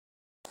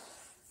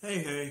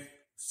Hey,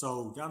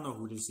 so y'all know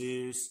who this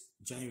is.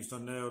 James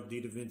Darnell,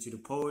 Davinci the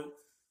poet.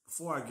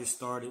 Before I get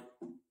started,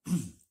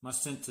 my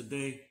scent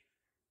today,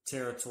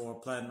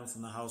 Territoire Platinum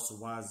from the House of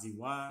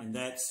YZY, and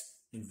that's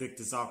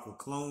Invictus Aqua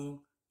Cologne.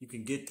 You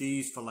can get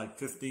these for like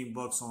 15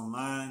 bucks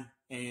online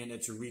and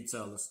at your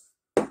retailers.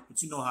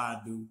 But you know how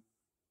I do.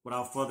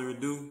 Without further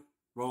ado,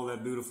 roll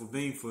that beautiful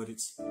beam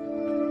footage.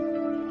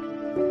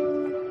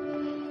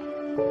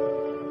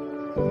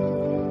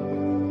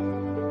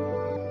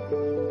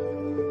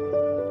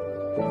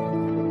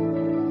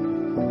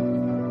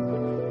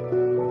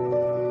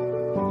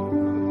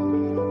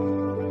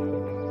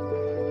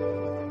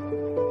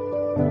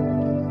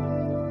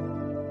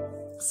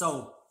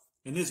 So,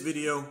 in this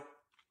video,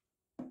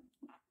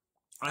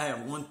 I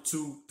have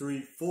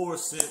 4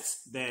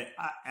 scents that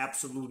I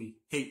absolutely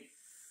hate.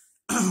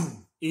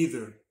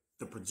 Either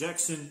the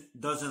projection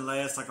doesn't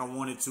last like I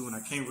want it to and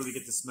I can't really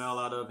get the smell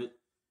out of it.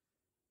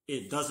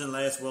 It doesn't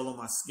last well on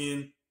my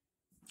skin.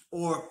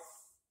 Or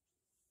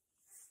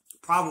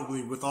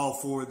probably with all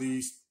 4 of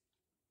these,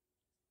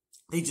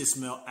 they just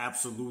smell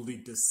absolutely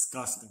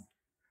disgusting.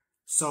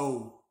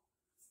 So,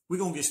 we're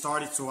going to get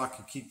started so I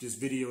can keep this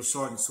video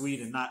short and sweet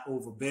and not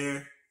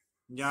overbear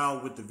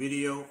y'all with the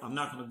video. I'm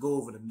not going to go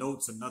over the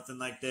notes or nothing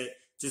like that.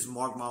 Just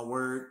mark my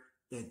word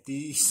that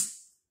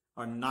these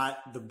are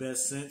not the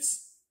best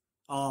scents.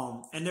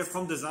 And they're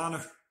from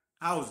designer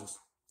houses.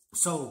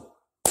 So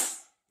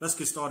let's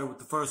get started with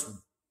the first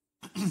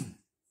one.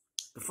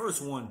 The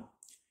first one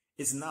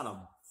is not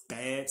a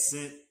bad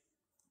scent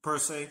per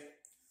se,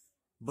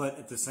 but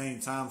at the same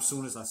time, as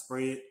soon as I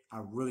spray it,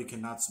 I really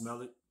cannot smell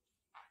it.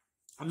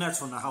 And that's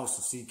from the House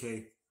of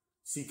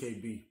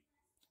CKB.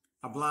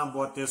 I blind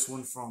bought this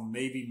one from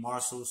maybe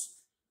Marshall's,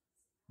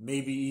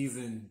 maybe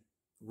even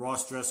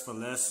Ross Dress for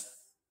Less.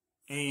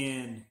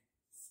 And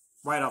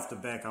right off the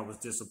back, I was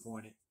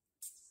disappointed.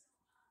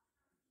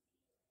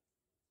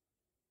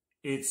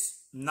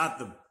 It's not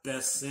the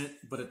best scent,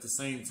 but at the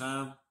same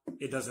time,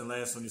 it doesn't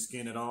last on your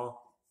skin at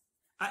all.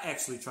 I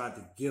actually tried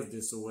to give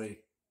this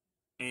away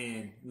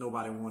and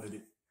nobody wanted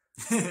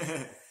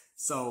it.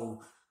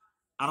 So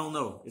I don't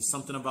know. It's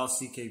something about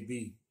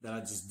CKB that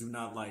I just do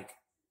not like.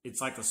 It's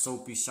like a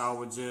soapy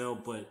shower gel,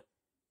 but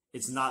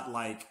it's not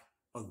like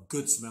a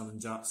good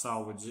smelling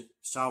shower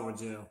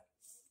gel.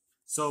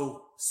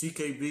 So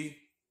CKB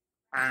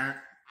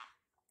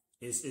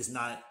is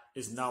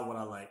not what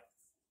I like.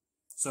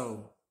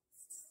 So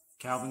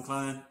Calvin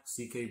Klein,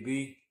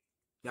 CKB,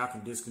 y'all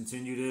can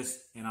discontinue this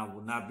and I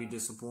will not be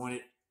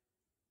disappointed.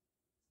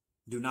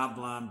 Do not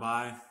blind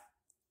buy.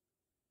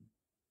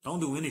 Don't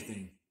do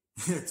anything,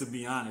 to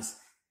be honest.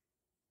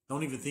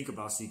 Don't even think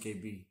about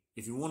CKB.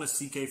 If you want a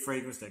CK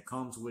fragrance that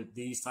comes with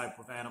these type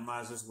of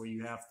atomizers where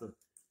you have to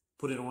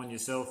put it on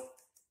yourself,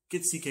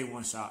 get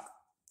CK1 Shock.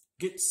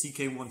 Get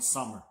CK1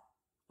 Summer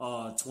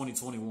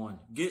 2021.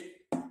 Get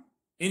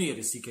any of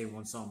the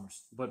CK1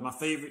 Summers. But my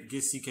favorite,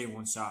 get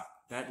CK1 Shock.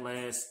 That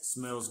lasts,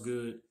 smells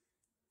good.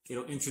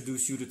 It'll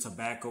introduce you to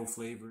tobacco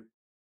flavored.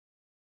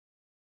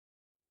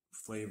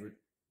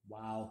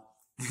 Wow.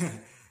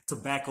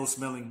 Tobacco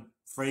smelling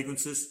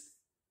fragrances.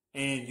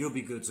 And you'll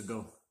be good to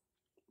go.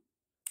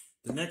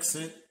 The next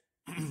scent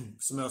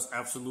smells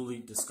absolutely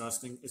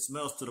disgusting. It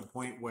smells to the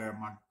point where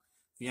my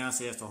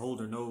fiance has to hold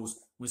her nose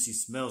when she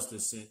smells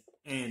this scent.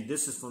 And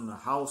this is from the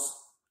House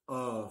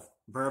of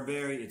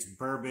Burberry. It's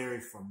Burberry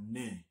for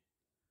Men.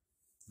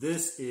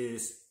 This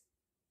is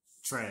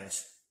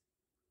trash.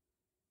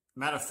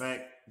 Matter of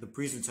fact, the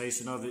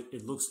presentation of it,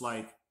 it looks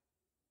like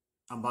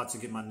I'm about to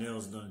get my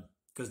nails done.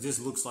 Because this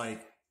looks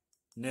like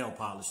nail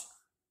polish.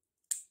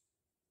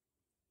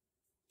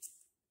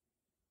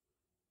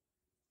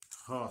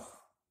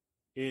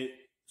 It's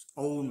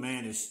old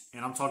manish,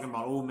 and I'm talking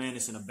about old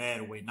manish in a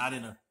bad way, not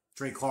in a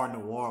Drake Hard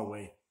Noir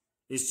way.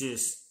 It's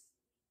just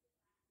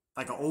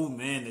like an old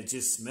man that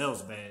just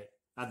smells bad.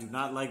 I do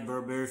not like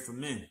Burberry for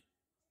Men.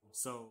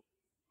 So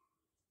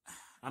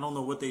I don't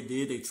know what they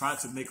did. They tried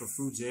to make a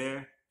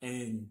fougere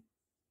and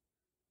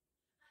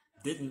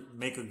didn't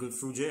make a good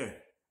fougere.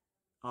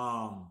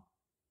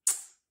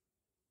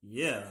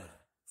 Yeah,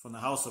 from the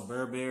House of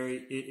Burberry,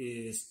 it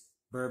is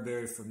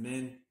Burberry for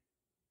Men.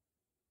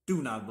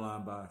 Do not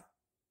blind buy.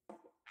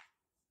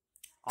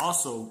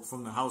 Also,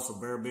 from the House of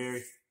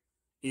Burberry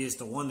is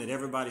the one that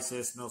everybody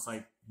says smells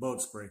like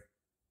bug spray.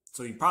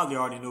 So you probably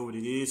already know what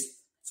it is.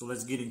 So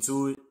let's get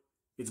into it.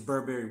 It's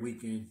Burberry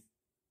Weekend.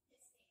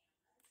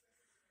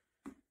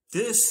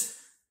 This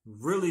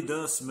really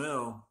does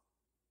smell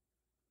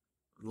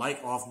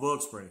like off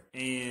bug spray.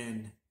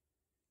 And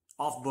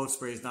off bug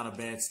spray is not a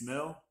bad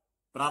smell.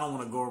 But I don't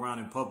want to go around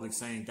in public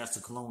saying that's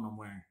the cologne I'm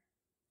wearing.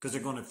 Because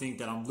they're going to think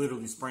that I'm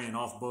literally spraying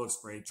off bug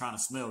spray trying to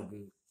smell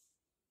good.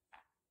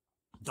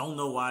 Don't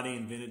know why they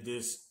invented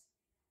this.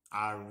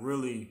 I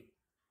really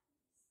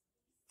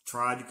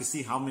tried. You can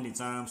see how many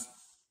times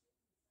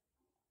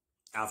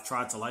I've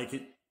tried to like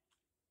it.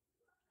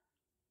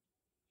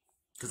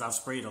 Because I've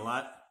sprayed a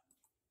lot.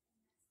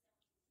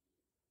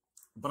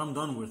 But I'm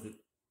done with it.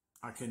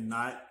 I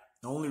cannot.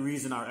 The only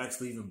reason I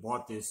actually even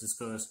bought this is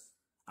because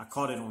I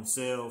caught it on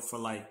sale for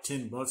like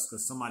 $10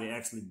 because somebody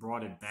actually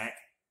brought it back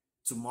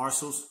to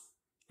Marshall's,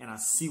 and I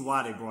see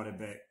why they brought it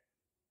back.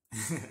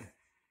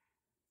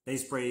 They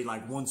sprayed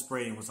like one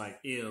spray and was like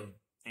ill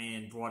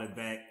and brought it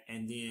back,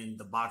 and then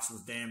the box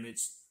was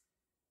damaged,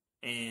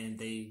 and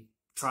they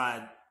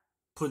tried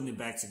putting it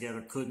back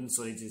together, couldn't,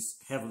 so they just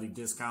heavily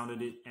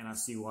discounted it, and I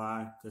see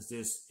why, because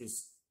this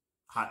is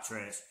hot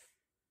trash.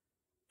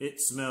 It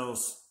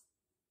smells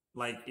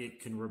like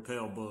it can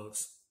repel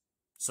bugs.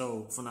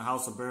 So from the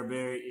House of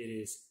Burberry, it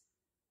is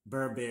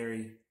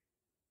Burberry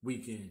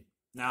Weekend.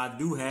 Now I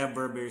do have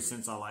Burberry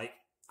scents I like.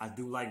 I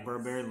do like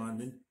Burberry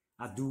London.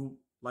 I do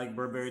like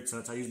Burberry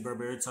Touch. I use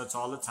Burberry Touch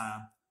all the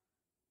time.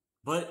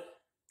 But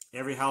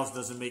every house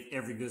doesn't make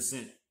every good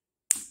scent.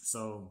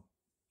 So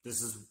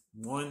this is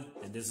one,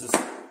 and this is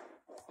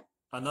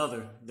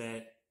another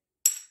that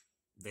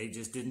they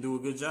just didn't do a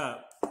good job.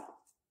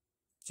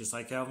 Just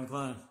like Calvin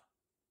Klein.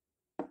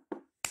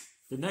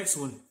 The next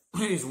one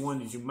is one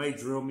that you may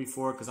drill me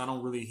for because I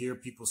don't really hear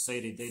people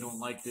say that they don't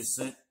like this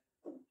scent.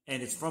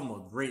 And it's from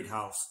a great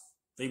house.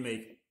 They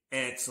make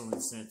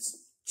excellent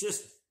scents.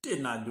 Just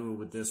did not do it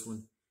with this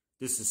one.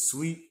 This is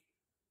sweet.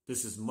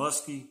 This is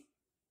musky.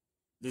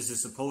 This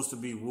is supposed to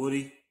be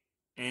woody.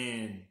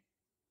 And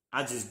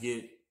I just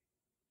get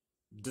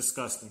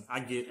disgusting. I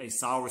get a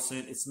sour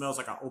scent. It smells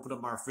like I opened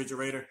up my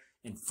refrigerator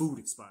and food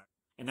expired.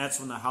 And that's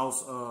from the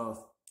house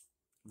of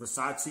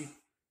Versace.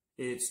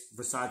 It's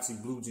Versace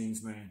Blue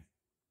Jeans, man.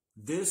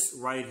 This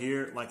right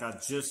here, like I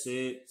just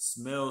said,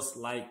 smells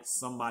like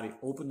somebody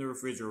opened the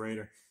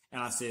refrigerator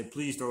and I said,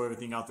 please throw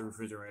everything out the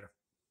refrigerator.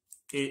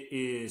 It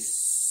is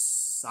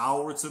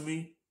sour to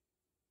me.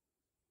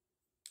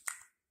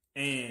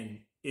 And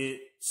it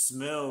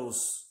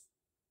smells,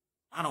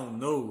 I don't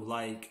know,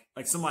 like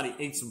somebody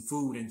ate some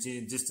food and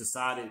then just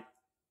decided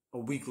a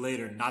week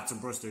later not to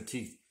brush their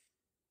teeth.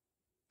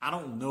 I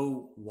don't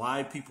know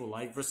why people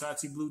like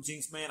Versace Blue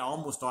Jeans, man. I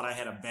almost thought I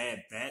had a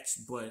bad batch,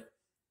 but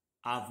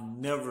I've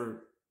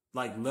never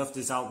like left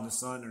this out in the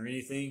sun or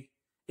anything.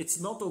 It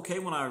smelled okay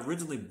when I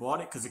originally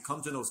bought it because it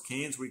comes in those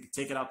cans where you can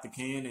take it out the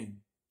can and,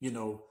 you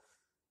know,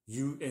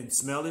 and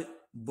smell it.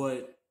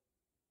 But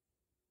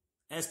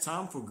as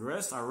time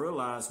progressed, I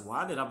realized,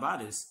 why did I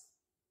buy this?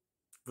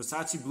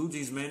 Versace Blue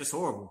Jeans, man, it's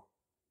horrible.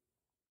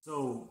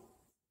 So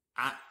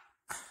I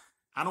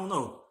don't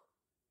know.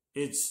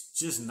 It's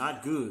just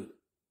not good.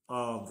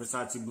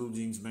 Versace Blue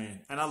Jeans,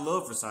 man. And I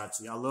love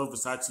Versace. I love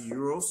Versace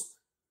Euros.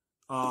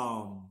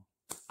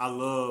 I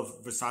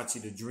love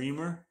Versace the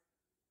Dreamer.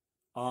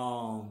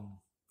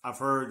 I've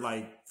heard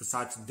like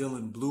Versace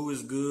Dylan Blue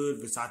is good.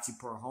 Versace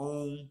Per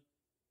Home.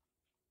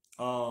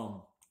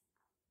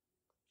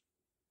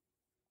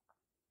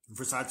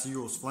 Versace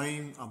Euros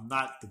Flame, I'm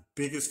not the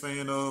biggest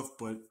fan of,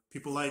 but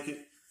people like it.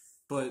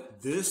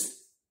 But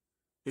this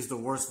is the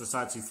worst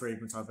Versace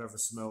fragrance I've ever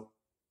smelled.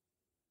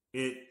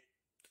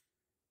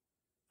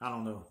 I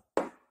don't know.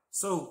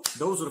 So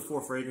those are the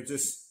 4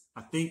 fragrances.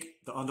 I think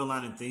the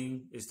underlying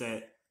theme is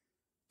that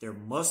they're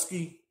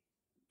musky,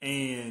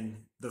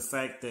 and the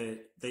fact that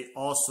they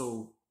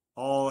also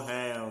all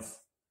have,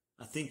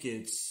 I think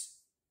it's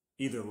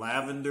either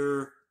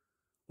lavender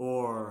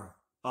or,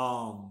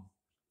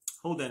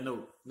 hold that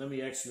note. Let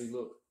me actually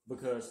look,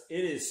 because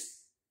it is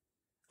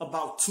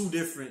about 2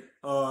 different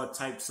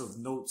types of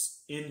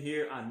notes in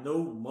here. I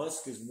know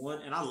musk is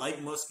one, and I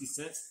like musky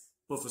scents,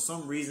 but for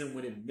some reason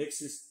when it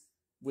mixes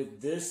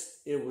with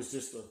this, it was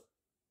just a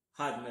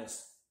hot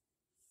mess.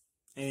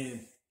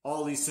 And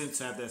all these scents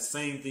have that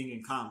same thing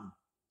in common.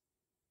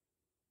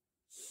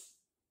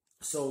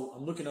 So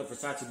I'm looking up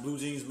Versace Blue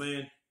Jeans,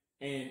 man.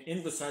 And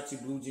in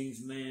Versace Blue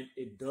Jeans, man,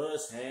 it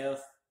does have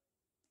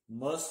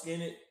musk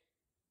in it.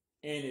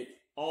 And it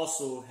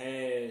also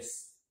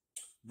has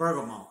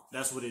bergamot.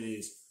 That's what it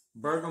is.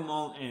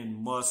 Bergamot and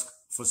musk,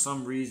 for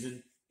some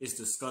reason, is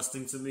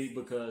disgusting to me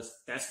because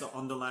that's the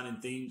underlying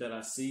theme that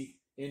I see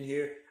in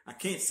here. I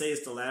can't say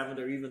it's the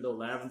lavender, even though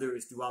lavender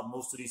is throughout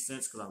most of these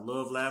scents because I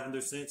love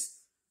lavender scents.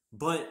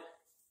 But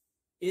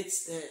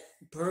it's that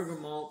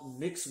bergamot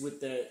mixed with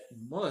that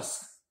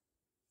musk.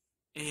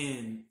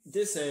 And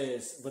this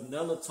has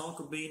vanilla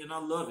tonka bean, and I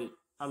love it.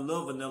 I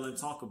love vanilla and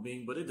tonka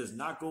bean, but it does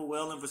not go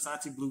well in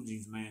Versace Blue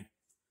Jeans, man.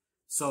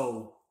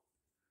 So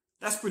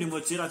that's pretty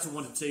much it. I just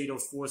wanted to tell you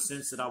those 4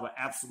 scents that I would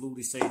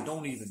absolutely say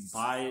don't even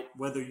buy it.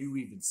 Whether you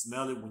even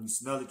smell it, when you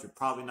smell it, you're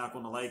probably not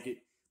going to like it.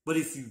 But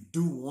if you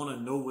do want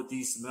to know what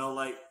these smell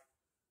like,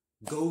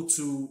 go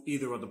to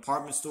either a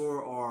department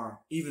store, or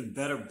even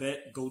better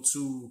bet, go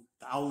to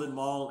the outlet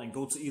mall and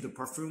go to either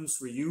Perfumes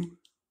for You,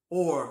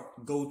 or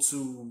go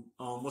to,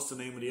 what's the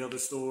name of the other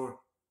store?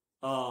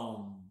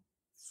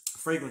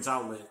 Fragrance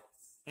Outlet.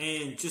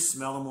 And just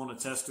smell them on a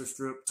tester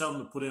strip. Tell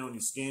them to put it on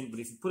your skin. But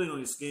if you put it on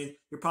your skin,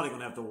 you're probably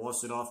going to have to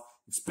wash it off.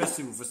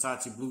 Especially with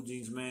Versace Blue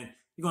Jeans, man.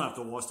 You're going to have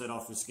to wash that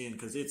off your skin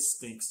because it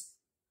stinks.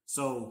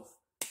 So,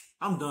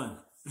 I'm done.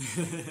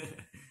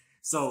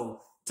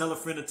 So, tell a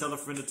friend to tell a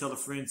friend to tell a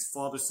friend's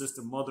father,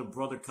 sister, mother,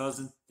 brother,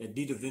 cousin that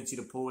Davinci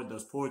the poet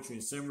does poetry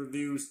and sim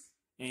reviews.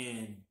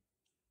 And,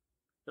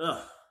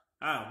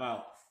 I'm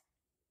out.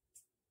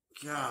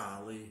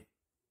 Golly.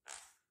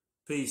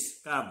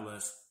 Peace. God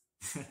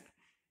bless.